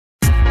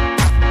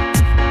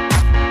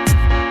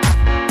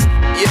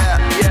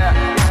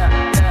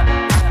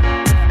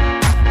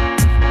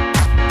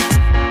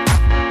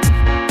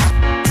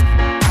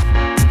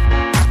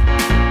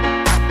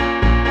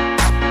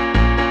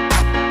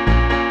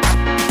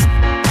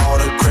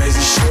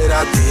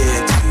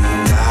did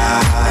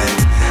tonight,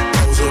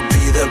 those will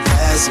be the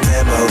best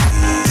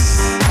memories.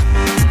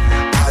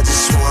 I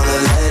just wanna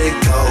let it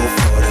go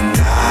for the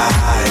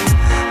night.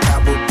 That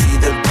would be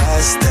the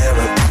best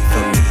therapy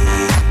for me.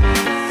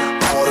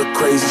 All the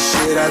crazy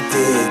shit I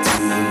did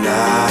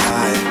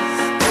tonight,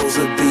 those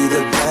would be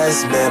the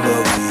best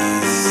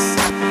memories.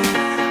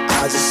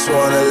 I just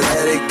wanna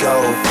let it go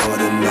for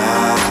the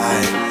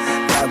night.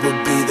 That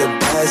would be the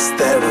best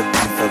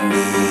therapy for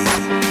me.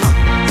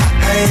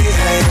 Hey,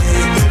 hey,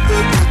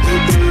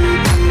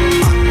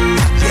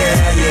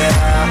 yeah,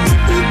 yeah.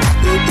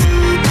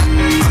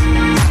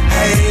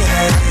 Hey,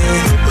 hey,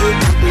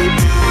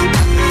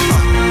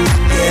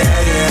 yeah,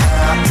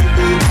 yeah.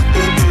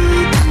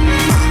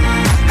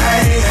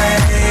 Hey, hey,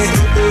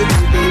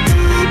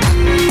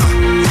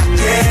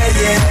 yeah,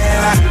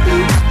 yeah.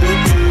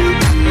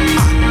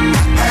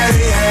 Hey,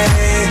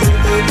 hey,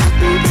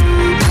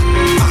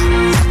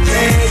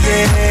 yeah,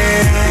 yeah.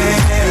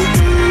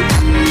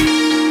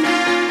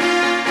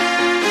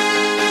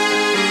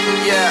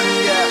 Yeah, yeah, yeah,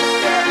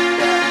 yeah.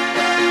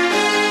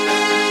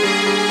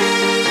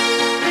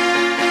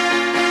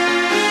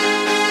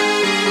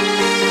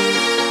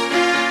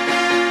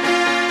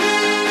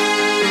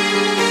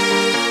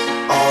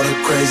 All the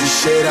crazy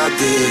shit I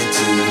did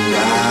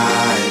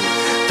tonight,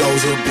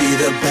 those will be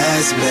the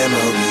best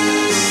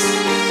memories.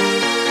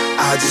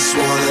 I just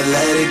wanna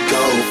let it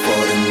go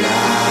for the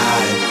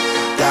night.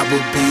 That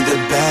would be the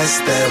best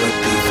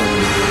therapy for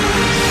me.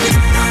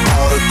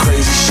 All the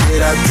crazy